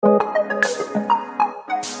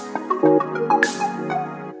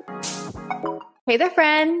Hey there,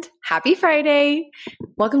 friend. Happy Friday.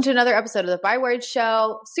 Welcome to another episode of the Byword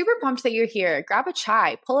Show. Super pumped that you're here. Grab a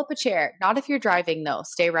chai, pull up a chair. Not if you're driving, though.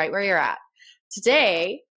 Stay right where you're at.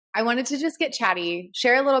 Today, I wanted to just get chatty,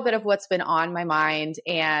 share a little bit of what's been on my mind,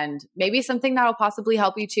 and maybe something that'll possibly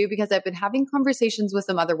help you too, because I've been having conversations with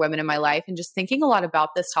some other women in my life and just thinking a lot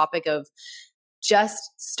about this topic of just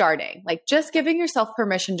starting, like just giving yourself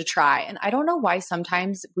permission to try. And I don't know why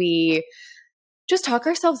sometimes we just talk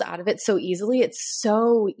ourselves out of it so easily. It's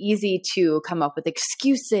so easy to come up with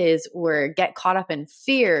excuses or get caught up in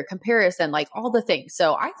fear, comparison, like all the things.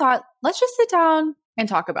 So I thought, let's just sit down and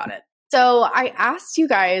talk about it. So I asked you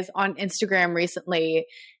guys on Instagram recently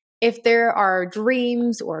if there are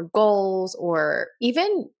dreams or goals or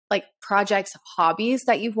even like projects, hobbies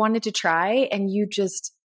that you've wanted to try and you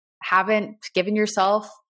just haven't given yourself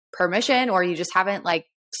permission, or you just haven't like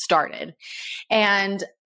started. And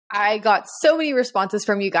I got so many responses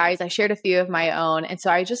from you guys. I shared a few of my own. And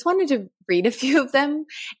so I just wanted to read a few of them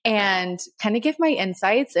and kind of give my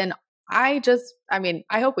insights. And I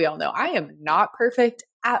hope we all know I am not perfect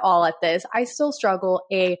at all at this. I still struggle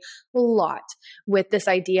a lot with this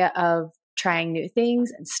idea of trying new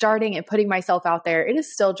things and starting and putting myself out there. It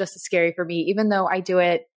is still just as scary for me, even though I do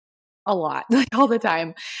it a lot, like all the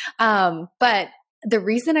time. But the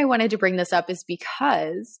reason I wanted to bring this up is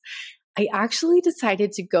because I actually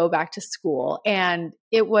decided to go back to school, and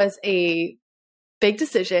it was a big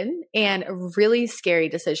decision and a really scary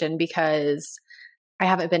decision because I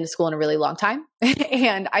haven't been to school in a really long time.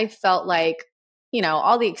 And I felt like,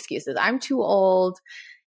 all the excuses. I'm too old.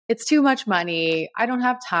 It's too much money. I don't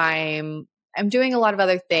have time. I'm doing a lot of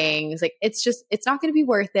other things. Like it's not going to be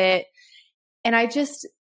worth it. And I just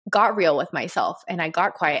got real with myself and I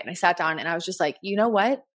got quiet and I sat down and I was just like, you know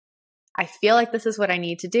what? I feel like this is what I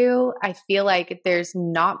need to do. I feel like there's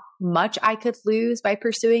not much I could lose by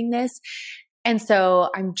pursuing this. And so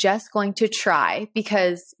I'm just going to try,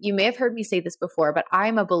 because you may have heard me say this before, but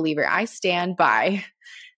I'm a believer. I stand by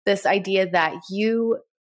this idea that you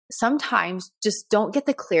sometimes just don't get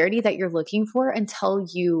the clarity that you're looking for until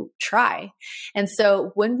you try. And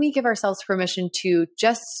so when we give ourselves permission to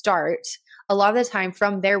just start, a lot of the time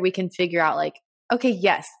from there, we can figure out like, okay,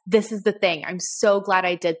 yes, this is the thing. I'm so glad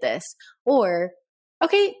I did this. Or,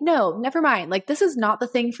 okay, no, never mind. Like, this is not the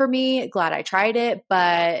thing for me. Glad I tried it,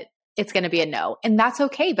 but it's going to be a no. And that's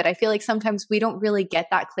okay. But I feel like sometimes we don't really get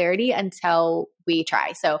that clarity until we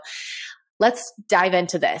try. So let's dive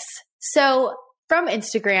into this. So from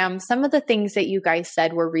Instagram, some of the things that you guys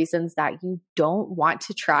said were reasons that you don't want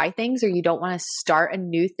to try things or you don't want to start a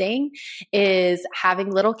new thing is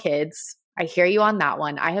having little kids. I hear you on that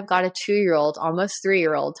one. I have got a 2-year-old, almost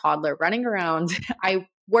 3-year-old toddler running around. I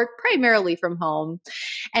work primarily from home.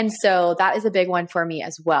 And so that is a big one for me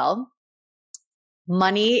as well.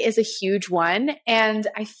 Money is a huge one. And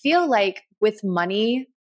I feel like with money,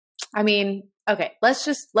 okay, let's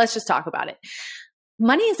just talk about it.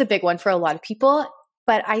 Money is a big one for a lot of people,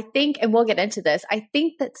 but I think, and we'll get into this, I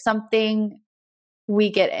think that something we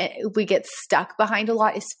get stuck behind a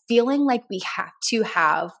lot is feeling like we have to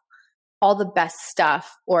have all the best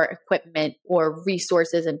stuff or equipment or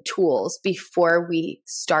resources and tools before we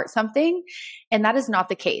start something. And that is not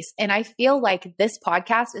the case. And I feel like this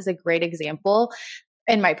podcast is a great example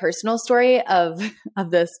in my personal story of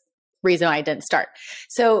this reason I didn't start.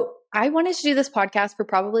 So I wanted to do this podcast for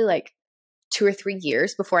probably like 2 or 3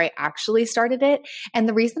 years before I actually started it. And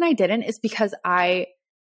the reason I didn't is because I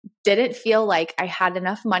didn't feel like I had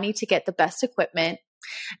enough money to get the best equipment.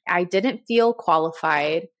 I didn't feel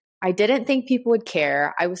qualified. I didn't think people would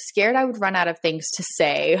care. I was scared I would run out of things to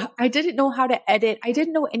say. I didn't know how to edit. I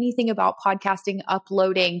didn't know anything about podcasting,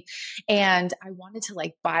 uploading. And I wanted to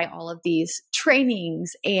like buy all of these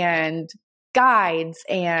trainings and guides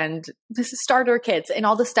and this starter kits and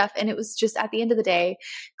all this stuff. And it was just at the end of the day,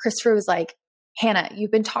 Christopher was like, Hannah,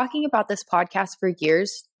 you've been talking about this podcast for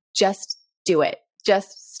years. Just do it.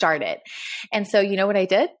 Just start it. And so you know what I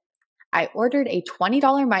did? I ordered a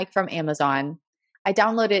 $20 mic from Amazon. I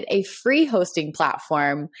downloaded a free hosting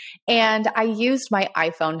platform and I used my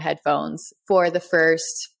iPhone headphones for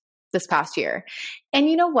this past year. And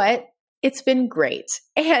you know what? It's been great.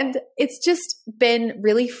 And it's just been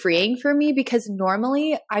really freeing for me because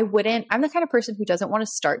normally I'm the kind of person who doesn't want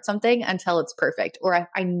to start something until it's perfect or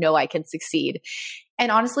I know I can succeed.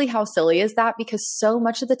 And honestly, how silly is that? Because so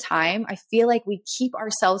much of the time, I feel like we keep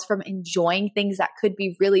ourselves from enjoying things that could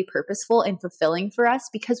be really purposeful and fulfilling for us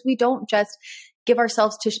because we don't just give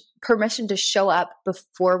ourselves permission to show up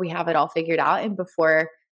before we have it all figured out and before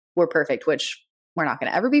we're perfect, which we're not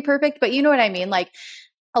going to ever be perfect. But you know what I mean? Like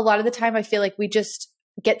a lot of the time, I feel like we just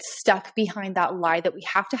get stuck behind that lie that we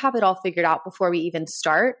have to have it all figured out before we even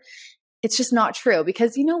start, it's just not true.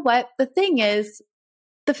 Because you know what? The thing is,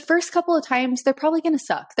 the first couple of times, they're probably going to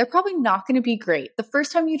suck. They're probably not going to be great. The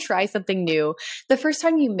first time you try something new, the first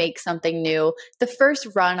time you make something new, the first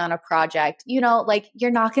run on a project, like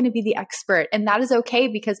you're not going to be the expert. And that is okay,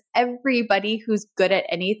 because everybody who's good at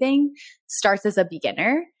anything starts as a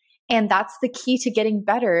beginner. And that's the key to getting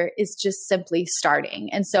better, is just simply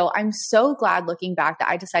starting. And so I'm so glad looking back that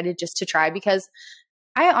I decided just to try, because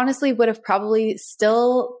I honestly would have probably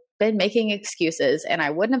still been making excuses, and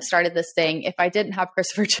I wouldn't have started this thing if I didn't have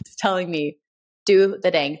Christopher just telling me, do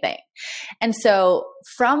the dang thing. And so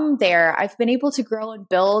from there, I've been able to grow and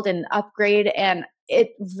build and upgrade, and it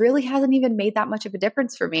really hasn't even made that much of a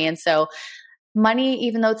difference for me. And so money,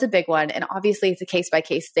 even though it's a big one, and obviously it's a case by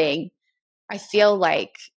case thing, I feel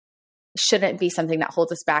like shouldn't be something that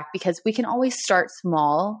holds us back, because we can always start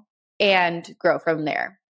small and grow from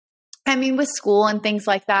there. I mean, with school and things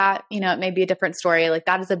like that, it may be a different story. Like,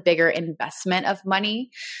 that is a bigger investment of money.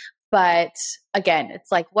 But again,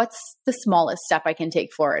 it's like, what's the smallest step I can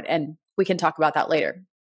take forward? And we can talk about that later.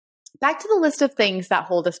 Back to the list of things that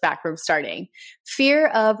hold us back from starting. Fear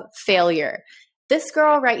of failure. This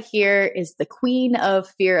girl right here is the queen of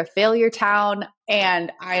fear of failure town.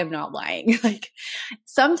 And I am not lying. Like,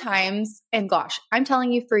 sometimes, and gosh, I'm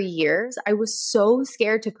telling you, for years, I was so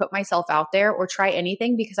scared to put myself out there or try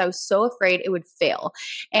anything, because I was so afraid it would fail.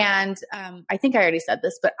 And I think I already said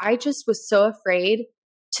this, but I just was so afraid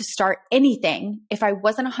to start anything if I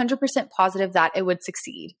wasn't 100% positive that it would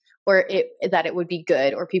succeed, or that it would be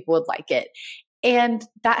good, or people would like it. And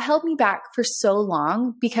that held me back for so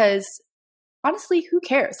long, because honestly, who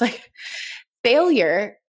cares? Like,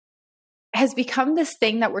 failure has become this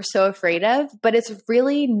thing that we're so afraid of, but it's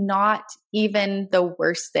really not even the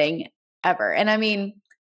worst thing ever. And I mean,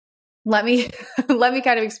 let me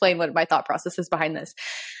kind of explain what my thought process is behind this.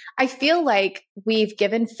 I feel like we've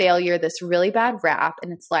given failure this really bad rap,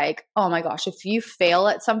 and it's like, oh my gosh, if you fail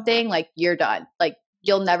at something, like, you're done. Like,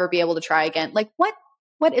 you'll never be able to try again. Like, what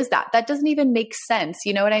is that? That doesn't even make sense.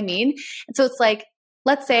 You know what I mean? And so it's like,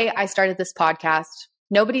 let's say I started this podcast.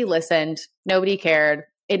 Nobody listened. Nobody cared.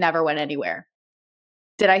 It never went anywhere.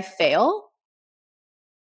 Did I fail?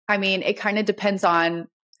 I mean, it kind of depends on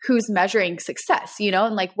who's measuring success,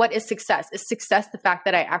 and like, what is success? Is success the fact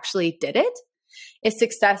that I actually did it? Is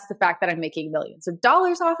success the fact that I'm making millions of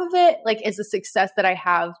dollars off of it? Like, is the success that I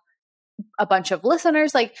have a bunch of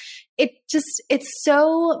listeners? Like, it's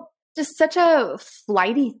so just such a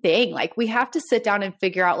flighty thing. Like, we have to sit down and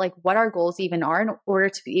figure out like what our goals even are in order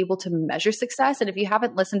to be able to measure success. And if you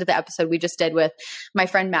haven't listened to the episode we just did with my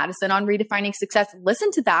friend Madison on redefining success, listen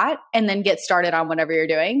to that and then get started on whatever you're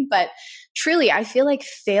doing. But truly, I feel like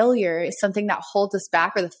failure is something that holds us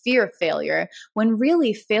back, or the fear of failure, when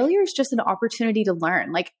really failure is just an opportunity to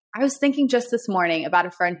learn. Like, I was thinking just this morning about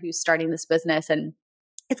a friend who's starting this business, and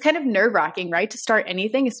it's kind of nerve-wracking, right? To start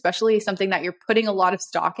anything, especially something that you're putting a lot of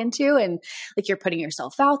stock into, and like, you're putting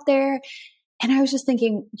yourself out there. And I was just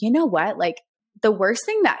thinking, you know what? Like, the worst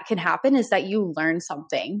thing that can happen is that you learn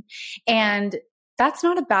something. And that's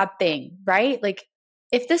not a bad thing, right? Like,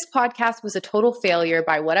 if this podcast was a total failure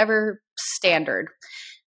by whatever standard,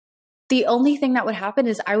 the only thing that would happen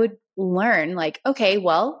is I would learn, like, okay,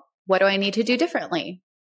 well, what do I need to do differently?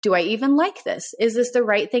 Do I even like this? Is this the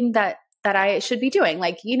right thing that I should be doing?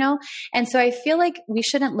 Like, and so I feel like we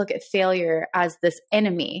shouldn't look at failure as this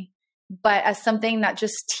enemy, but as something that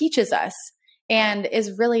just teaches us, and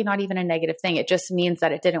is really not even a negative thing. It just means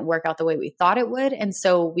that it didn't work out the way we thought it would. And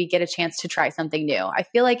so we get a chance to try something new. I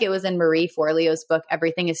feel like it was in Marie Forleo's book,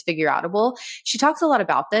 Everything is Figure Outable. She talks a lot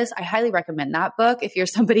about this. I highly recommend that book if you're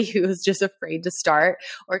somebody who is just afraid to start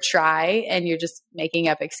or try and you're just making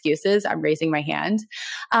up excuses. I'm raising my hand.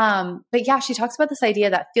 But yeah, she talks about this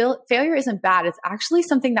idea that failure isn't bad. It's actually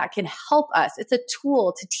something that can help us. It's a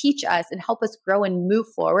tool to teach us and help us grow and move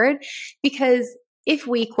forward, because if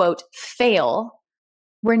we, quote, fail,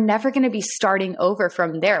 we're never going to be starting over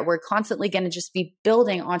from there. We're constantly going to just be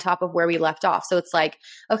building on top of where we left off. So it's like,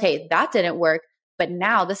 okay, that didn't work, but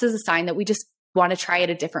now this is a sign that we just want to try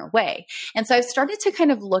it a different way. And so I've started to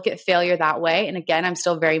kind of look at failure that way. And again, I'm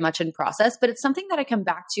still very much in process, but it's something that I come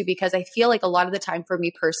back to, because I feel like a lot of the time for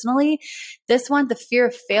me personally, this one, the fear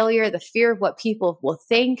of failure, the fear of what people will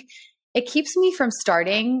think, it keeps me from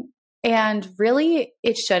starting. And really,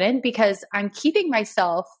 it shouldn't, because I'm keeping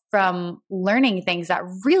myself from learning things that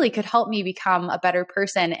really could help me become a better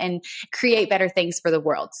person and create better things for the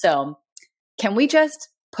world. So can we just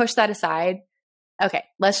push that aside? Okay,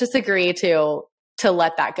 let's just agree to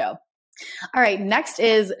let that go. All right, next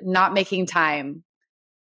is not making time.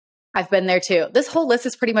 I've been there too. This whole list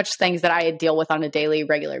is pretty much things that I deal with on a daily,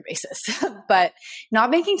 regular basis. But not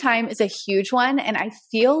making time is a huge one. And I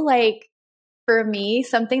feel like for me,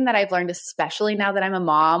 something that I've learned, especially now that I'm a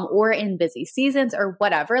mom or in busy seasons or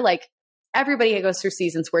whatever, like everybody goes through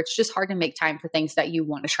seasons where it's just hard to make time for things that you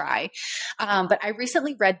want to try. But I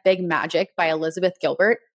recently read Big Magic by Elizabeth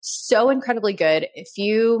Gilbert. So incredibly good.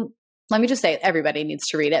 Let me just say, everybody needs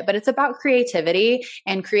to read it, but it's about creativity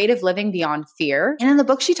and creative living beyond fear. And in the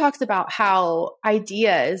book, she talks about how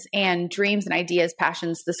ideas and dreams and ideas,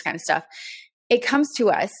 passions, this kind of stuff, it comes to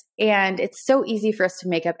us and it's so easy for us to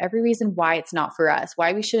make up every reason why it's not for us,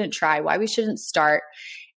 why we shouldn't try, why we shouldn't start.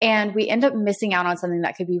 And we end up missing out on something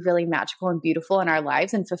that could be really magical and beautiful in our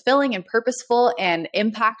lives and fulfilling and purposeful and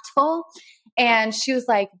impactful. And she was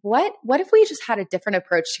like, what if we just had a different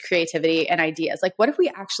approach to creativity and ideas? Like, what if we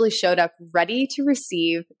actually showed up ready to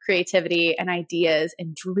receive creativity and ideas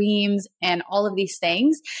and dreams and all of these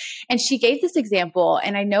things? And she gave this example,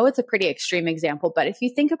 and I know it's a pretty extreme example, but if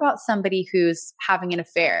you think about somebody who's having an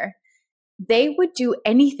affair, they would do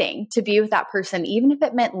anything to be with that person, even if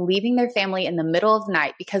it meant leaving their family in the middle of the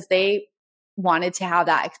night because they wanted to have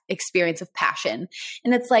that experience of passion.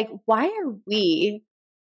 And it's like, why are we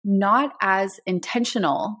not as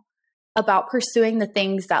intentional about pursuing the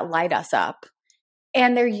things that light us up?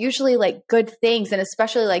 And they're usually like good things. And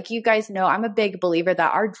especially like you guys know, I'm a big believer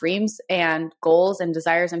that our dreams and goals and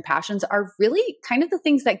desires and passions are really kind of the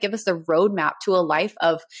things that give us a roadmap to a life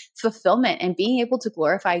of fulfillment and being able to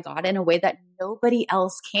glorify God in a way that nobody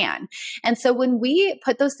else can. And so when we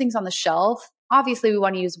put those things on the shelf, obviously we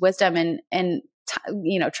want to use wisdom and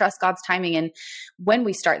trust God's timing and when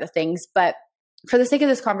we start the things. But for the sake of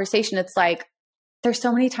this conversation, it's like, there's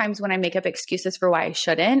so many times when I make up excuses for why I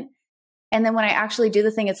shouldn't. And then when I actually do the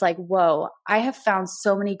thing, it's like, whoa, I have found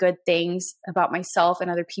so many good things about myself and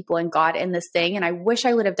other people and God in this thing. And I wish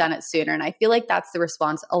I would have done it sooner. And I feel like that's the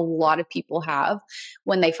response a lot of people have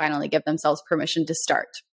when they finally give themselves permission to start.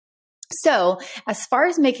 So as far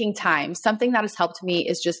as making time, something that has helped me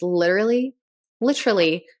is just literally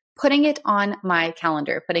putting it on my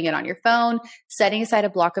calendar, putting it on your phone, setting aside a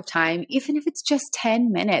block of time, even if it's just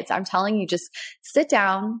 10 minutes. I'm telling you, just sit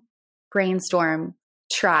down, brainstorm,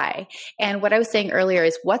 try. And what I was saying earlier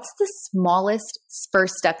is, what's the smallest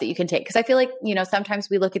first step that you can take? Because I feel like, sometimes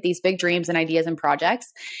we look at these big dreams and ideas and projects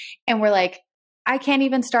and we're like, I can't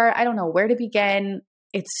even start. I don't know where to begin.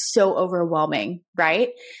 It's so overwhelming, right?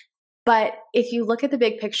 But if you look at the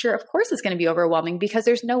big picture, of course it's going to be overwhelming because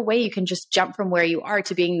there's no way you can just jump from where you are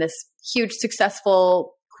to being this huge,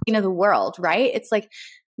 successful queen of the world, right? It's like,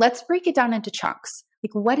 let's break it down into chunks.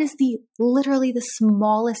 Like, what is literally the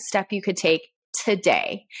smallest step you could take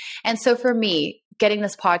today? And so for me, getting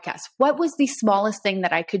this podcast, what was the smallest thing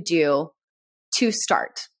that I could do to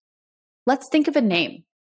start? Let's think of a name.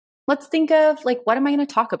 Let's think of like, what am I going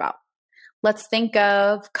to talk about? Let's think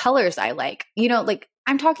of colors I like.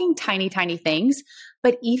 I'm talking tiny, tiny things,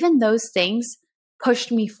 but even those things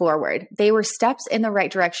pushed me forward. They were steps in the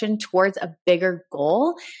right direction towards a bigger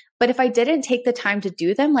goal. But if I didn't take the time to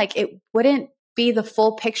do them, like, it wouldn't be the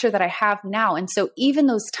full picture that I have now. And so even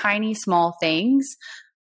those tiny, small things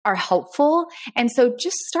are helpful. And so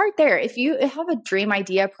just start there. If you have a dream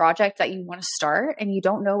idea project that you want to start and you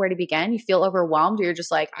don't know where to begin, you feel overwhelmed, or you're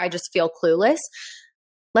just like, I just feel clueless.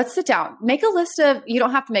 Let's sit down, make a list you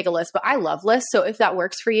don't have to make a list, but I love lists. So if that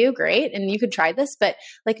works for you, great. And you could try this, but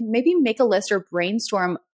like maybe make a list or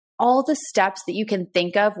brainstorm all the steps that you can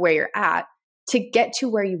think of where you're at to get to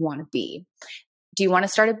where you want to be. Do you want to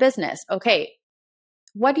start a business? Okay.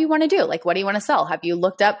 What do you want to do? Like, what do you want to sell? Have you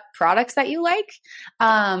looked up products that you like?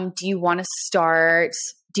 Do you want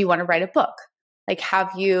to write a book? Like,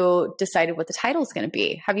 have you decided what the title is going to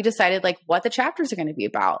be? Have you decided like what the chapters are going to be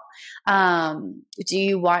about? Do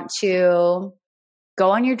you want to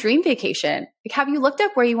go on your dream vacation? Like, have you looked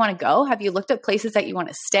up where you want to go? Have you looked up places that you want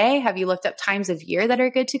to stay? Have you looked up times of year that are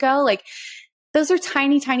good to go? Like, those are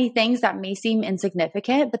tiny, tiny things that may seem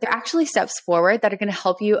insignificant, but they're actually steps forward that are going to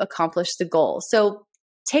help you accomplish the goal. So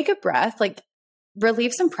take a breath, like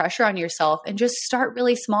relieve some pressure on yourself and just start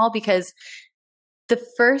really small, because the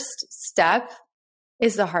first step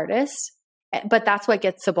is the hardest, but that's what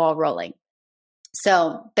gets the ball rolling.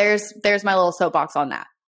 So there's my little soapbox on that.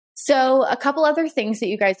 So a couple other things that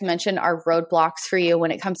you guys mentioned are roadblocks for you when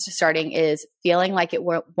it comes to starting is feeling like it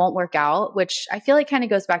won't work out, which I feel like kind of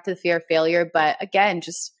goes back to the fear of failure. But again,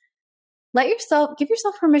 just give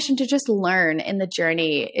yourself permission to just learn in the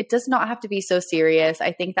journey. It does not have to be so serious.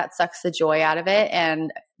 I think that sucks the joy out of it.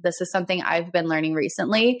 And this is something I've been learning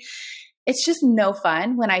recently. It's just no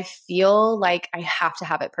fun when I feel like I have to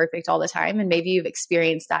have it perfect all the time. And maybe you've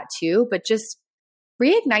experienced that too, but just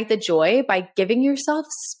reignite the joy by giving yourself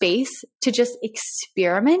space to just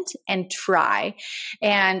experiment and try.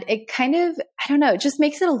 And it kind of, I don't know, it just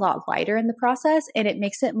makes it a lot lighter in the process, and it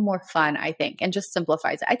makes it more fun, I think, and just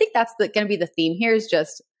simplifies it. I think that's going to be the theme here, is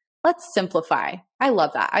just let's simplify. I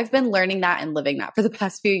love that. I've been learning that and living that for the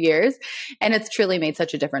past few years, and it's truly made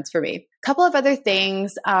such a difference for me. A couple of other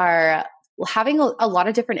things are having a lot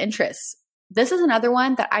of different interests. This is another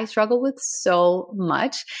one that I struggle with so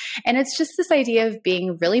much. And it's just this idea of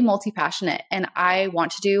being really multi-passionate, and I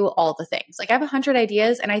want to do all the things. Like I have 100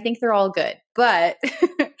 ideas and I think they're all good. But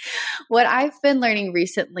what I've been learning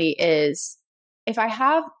recently is if I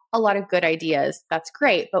have a lot of good ideas, that's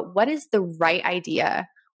great. But what is the right idea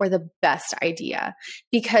or the best idea?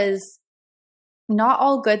 Because not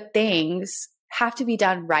all good things have to be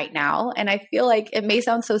done right now. And I feel like it may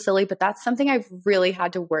sound so silly, but that's something I've really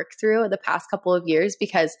had to work through the past couple of years,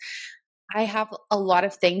 because I have a lot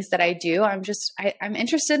of things that I do. I'm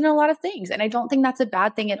interested in a lot of things, and I don't think that's a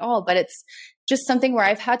bad thing at all, but it's just something where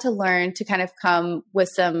I've had to learn to kind of come with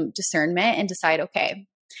some discernment and decide, okay,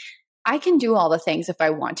 I can do all the things if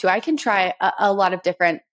I want to. I can try a lot of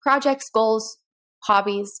different projects, goals,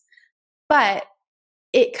 hobbies, but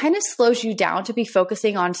it kind of slows you down to be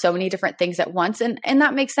focusing on so many different things at once. And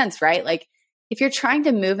that makes sense, right? Like if you're trying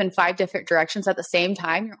to move in 5 different directions at the same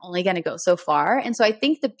time, you're only going to go so far. And so I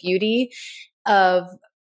think the beauty of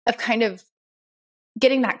kind of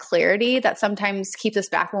getting that clarity that sometimes keeps us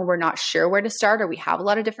back when we're not sure where to start, or we have a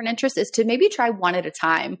lot of different interests, is to maybe try one at a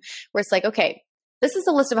time, where it's like, okay, this is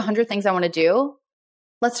a list of 100 things I want to do.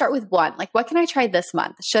 Let's start with one. Like, what can I try this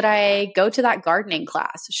month? Should I go to that gardening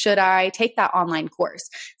class? Should I take that online course?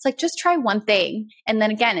 It's like, just try one thing. And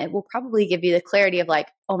then again, it will probably give you the clarity of like,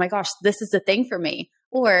 oh my gosh, this is the thing for me.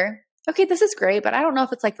 Or, okay, this is great, but I don't know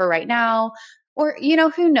if it's like for right now, or,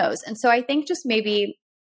 who knows? And so I think just maybe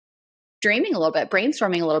dreaming a little bit,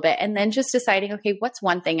 brainstorming a little bit, and then just deciding, okay, what's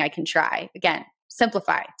one thing I can try? Again,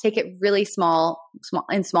 simplify, take it really small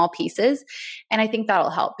pieces. And I think that'll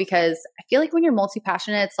help, because I feel like when you're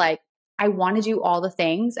multi-passionate, it's like, I want to do all the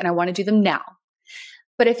things and I want to do them now.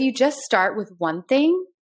 But if you just start with one thing,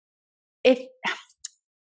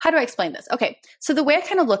 how do I explain this? Okay. So the way I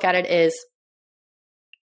kind of look at it is,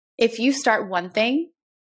 if you start one thing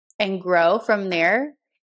and grow from there,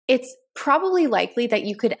 it's probably likely that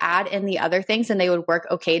you could add in the other things and they would work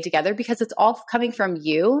okay together, because it's all coming from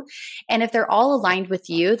you. And if they're all aligned with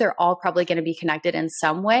you, they're all probably going to be connected in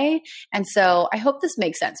some way. And so I hope this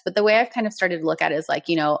makes sense. But the way I've kind of started to look at it is like,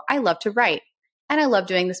 I love to write and I love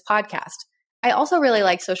doing this podcast. I also really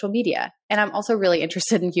like social media, and I'm also really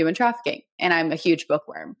interested in human trafficking, and I'm a huge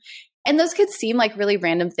bookworm. And those could seem like really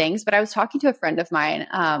random things, but I was talking to a friend of mine,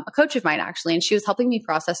 a coach of mine actually, and she was helping me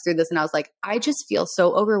process through this. And I was like, I just feel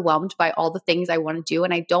so overwhelmed by all the things I want to do,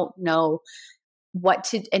 and I don't know what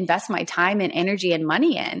to invest my time and energy and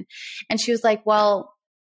money in. And she was like, well,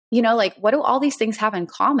 like, what do all these things have in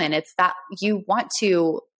common? It's that you want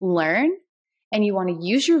to learn and you want to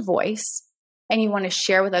use your voice and you want to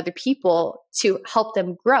share with other people to help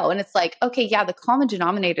them grow. And it's like, okay, yeah, the common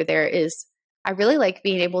denominator there is I really like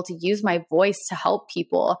being able to use my voice to help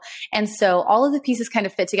people. And so all of the pieces kind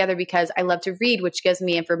of fit together, because I love to read, which gives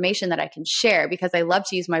me information that I can share, because I love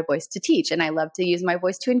to use my voice to teach, and I love to use my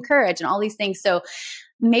voice to encourage, and all these things. So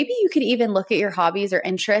maybe you could even look at your hobbies or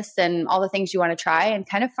interests and all the things you want to try and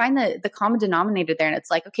kind of find the common denominator there. And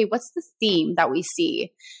it's like, okay, what's the theme that we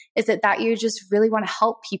see? Is it that you just really want to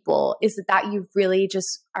help people? Is it that you really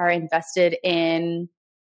just are invested in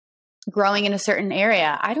growing in a certain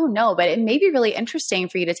area? I don't know, but it may be really interesting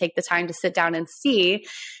for you to take the time to sit down and see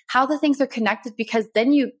how the things are connected, because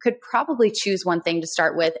then you could probably choose one thing to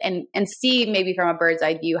start with and see maybe from a bird's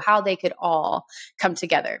eye view how they could all come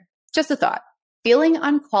together. Just a thought. Feeling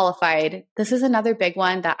unqualified. This is another big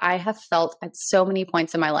one that I have felt at so many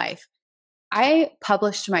points in my life. I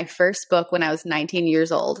published my first book when I was 19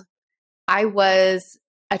 years old. I was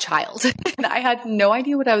a child and I had no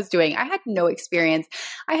idea what I was doing. I had no experience.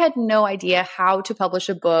 I had no idea how to publish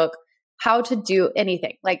a book, how to do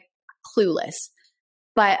anything, like clueless.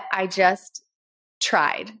 But I just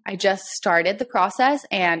tried. I just started the process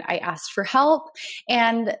and I asked for help.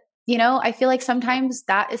 And, I feel like sometimes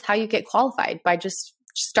that is how you get qualified, by just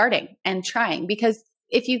starting and trying. Because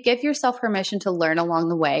if you give yourself permission to learn along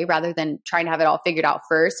the way, rather than trying to have it all figured out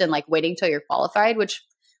first and like waiting till you're qualified, which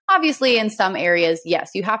obviously in some areas,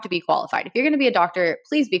 yes, you have to be qualified. If you're going to be a doctor,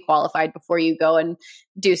 please be qualified before you go and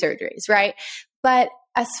do surgeries, right? But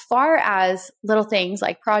as far as little things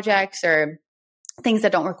like projects or things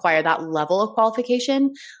that don't require that level of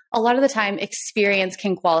qualification, a lot of the time experience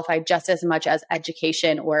can qualify just as much as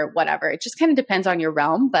education or whatever. It just kind of depends on your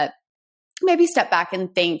realm. But maybe step back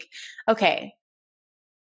and think, okay,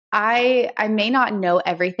 I may not know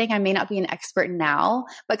everything. I may not be an expert now,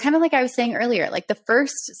 but kind of like I was saying earlier, like the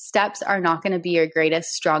first steps are not going to be your greatest,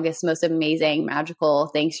 strongest, most amazing, magical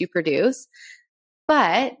things you produce.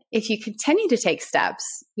 But if you continue to take steps,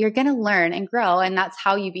 you're going to learn and grow. And that's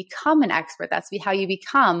how you become an expert. That's how you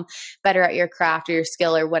become better at your craft or your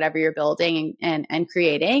skill or whatever you're building and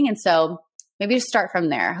creating. And so maybe just start from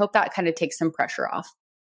there. I hope that kind of takes some pressure off.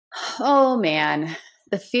 Oh man,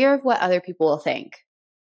 the fear of what other people will think.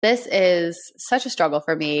 This is such a struggle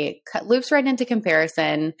for me. Loops right into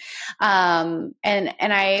comparison. And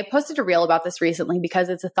I posted a reel about this recently because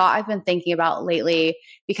it's a thought I've been thinking about lately,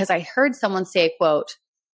 because I heard someone say a quote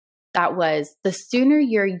that was, the sooner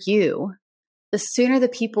you're you, the sooner the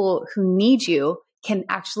people who need you can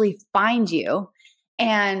actually find you.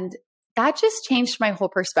 And that just changed my whole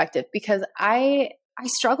perspective, because I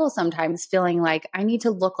struggle sometimes feeling like I need to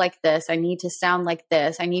look like this. I need to sound like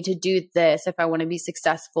this. I need to do this if I want to be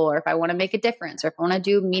successful, or if I want to make a difference, or if I want to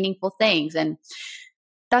do meaningful things. And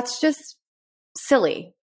that's just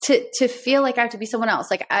silly to feel like I have to be someone else.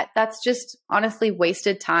 Like that's just honestly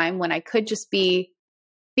wasted time, when I could just be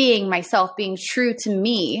being myself, being true to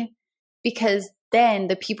me, because then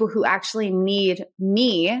the people who actually need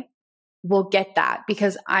me will get that,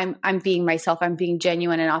 because I'm being myself, I'm being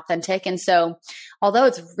genuine and authentic. And so although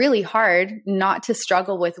it's really hard not to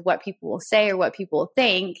struggle with what people will say or what people will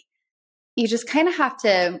think, you just kind of have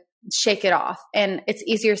to shake it off. And it's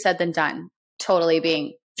easier said than done, totally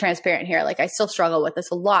being transparent here. Like I still struggle with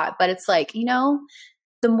this a lot, but it's like,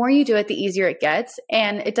 the more you do it, the easier it gets.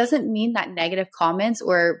 And it doesn't mean that negative comments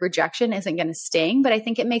or rejection isn't going to sting, but I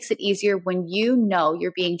think it makes it easier when you know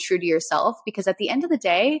you're being true to yourself, because at the end of the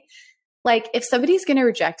day, like if somebody's going to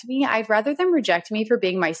reject me, I'd rather them reject me for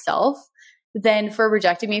being myself than for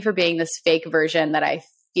rejecting me for being this fake version that I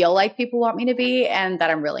feel like people want me to be and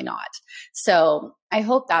that I'm really not. So I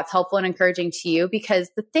hope that's helpful and encouraging to you,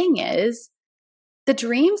 because the thing is, the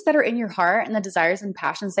dreams that are in your heart and the desires and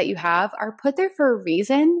passions that you have are put there for a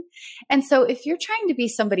reason. And so if you're trying to be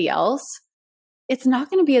somebody else, it's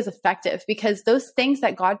not going to be as effective, because those things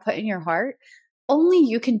that God put in your heart, only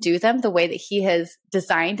you can do them the way that He has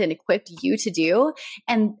designed and equipped you to do.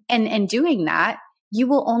 And doing that, you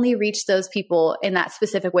will only reach those people in that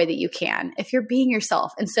specific way that you can if you're being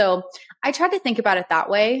yourself. And so I try to think about it that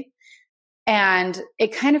way. And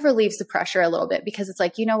it kind of relieves the pressure a little bit, because it's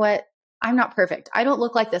like, you know what? I'm not perfect. I don't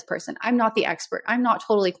look like this person. I'm not the expert. I'm not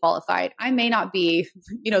totally qualified. I may not be,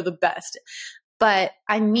 the best, but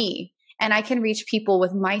I'm me. And I can reach people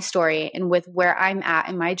with my story and with where I'm at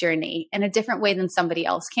in my journey in a different way than somebody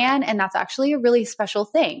else can. And that's actually a really special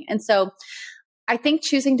thing. And so I think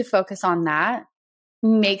choosing to focus on that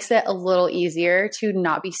makes it a little easier to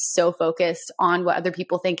not be so focused on what other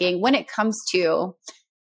people are thinking when it comes to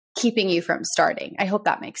keeping you from starting. I hope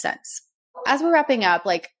that makes sense. As we're wrapping up,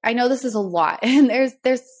 like I know this is a lot, and there's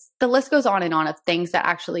the list goes on and on of things that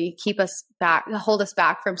actually keep us back, hold us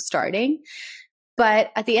back from starting.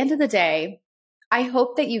 But at the end of the day, I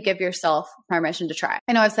hope that you give yourself permission to try.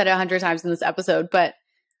 I know I've said it 100 times in this episode, but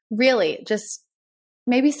really just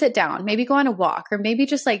maybe sit down, maybe go on a walk, or maybe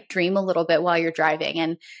just like dream a little bit while you're driving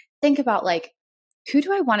and think about like, who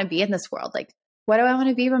do I want to be in this world? Like, what do I want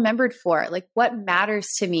to be remembered for? Like, what matters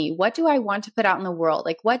to me? What do I want to put out in the world?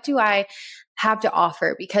 Like, what do I have to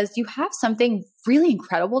offer? Because you have something really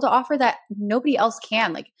incredible to offer that nobody else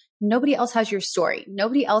can. Like, nobody else has your story.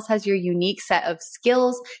 Nobody else has your unique set of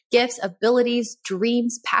skills, gifts, abilities,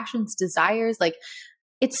 dreams, passions, desires. Like,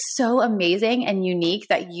 it's so amazing and unique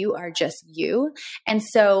that you are just you. And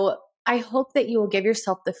so I hope that you will give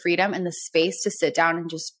yourself the freedom and the space to sit down and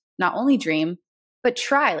just not only dream, but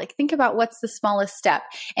try. Like, think about what's the smallest step.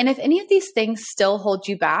 And if any of these things still hold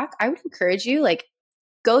you back, I would encourage you, like,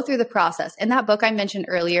 go through the process. In that book I mentioned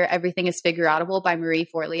earlier, Everything is Figureoutable by Marie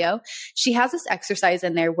Forleo, she has this exercise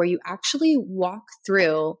in there where you actually walk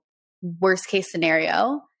through worst case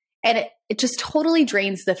scenario. And it just totally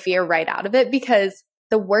drains the fear right out of it, because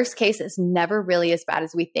the worst case is never really as bad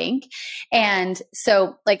as we think. And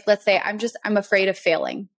so, like, let's say I'm afraid of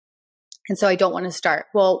failing. And so I don't want to start.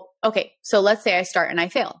 Well, okay. So let's say I start and I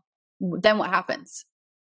fail. Then what happens?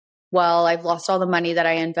 Well, I've lost all the money that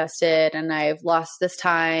I invested, and I've lost this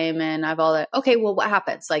time, and I've all that. Okay. Well, what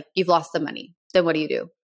happens? Like, you've lost the money. Then what do?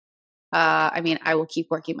 I will keep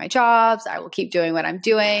working my jobs. I will keep doing what I'm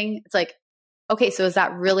doing. It's like, okay, so is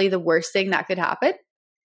that really the worst thing that could happen?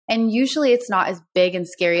 And usually it's not as big and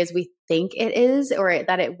scary as we think it is, or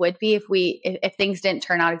that it would be if things didn't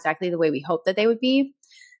turn out exactly the way we hope that they would be.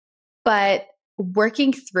 But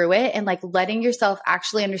working through it and like letting yourself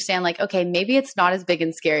actually understand like, okay, maybe it's not as big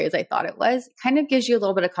and scary as I thought it was, kind of gives you a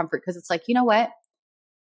little bit of comfort because it's like, you know what?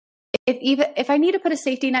 If I need to put a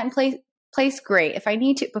safety net in place, great. If I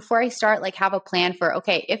need to, before I start, like have a plan for,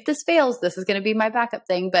 okay, if this fails, this is going to be my backup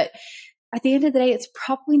thing. But at the end of the day, it's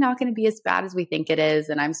probably not going to be as bad as we think it is.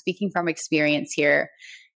 And I'm speaking from experience here.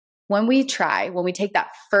 When we take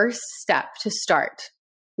that first step to start,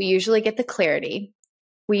 we usually get the clarity.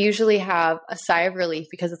 We usually have a sigh of relief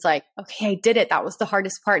because it's like, okay, I did it. That was the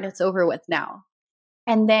hardest part and it's over with now.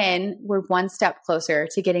 And then we're one step closer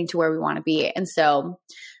to getting to where we want to be. And so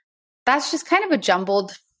that's just kind of a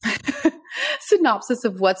jumbled synopsis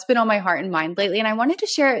of what's been on my heart and mind lately. And I wanted to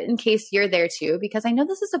share it in case you're there too, because I know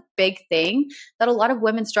this is a big thing that a lot of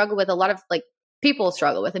women struggle with, a lot of like people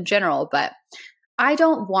struggle with in general, but I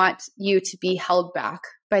don't want you to be held back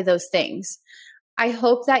by those things. I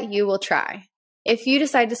hope that you will try. If you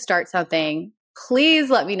decide to start something, please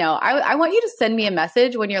let me know. I want you to send me a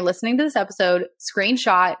message when you're listening to this episode,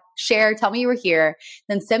 screenshot, share, tell me you were here,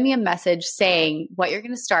 then send me a message saying what you're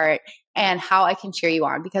going to start and how I can cheer you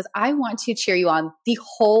on, because I want to cheer you on the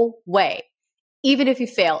whole way, even if you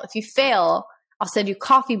fail. If you fail, I'll send you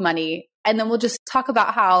coffee money and then we'll just talk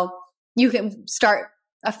about how you can start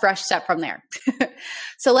a fresh step from there.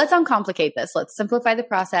 So let's uncomplicate this. Let's simplify the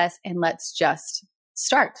process and let's just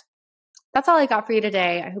start. That's all I got for you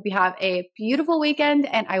today. I hope you have a beautiful weekend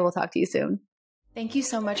and I will talk to you soon. Thank you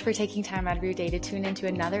so much for taking time out of your day to tune into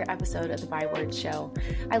another episode of the Bywords Show.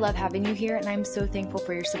 I love having you here and I'm so thankful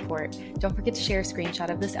for your support. Don't forget to share a screenshot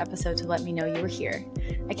of this episode to let me know you were here.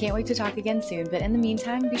 I can't wait to talk again soon, but in the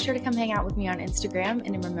meantime, be sure to come hang out with me on Instagram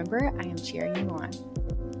and remember, I am cheering you on.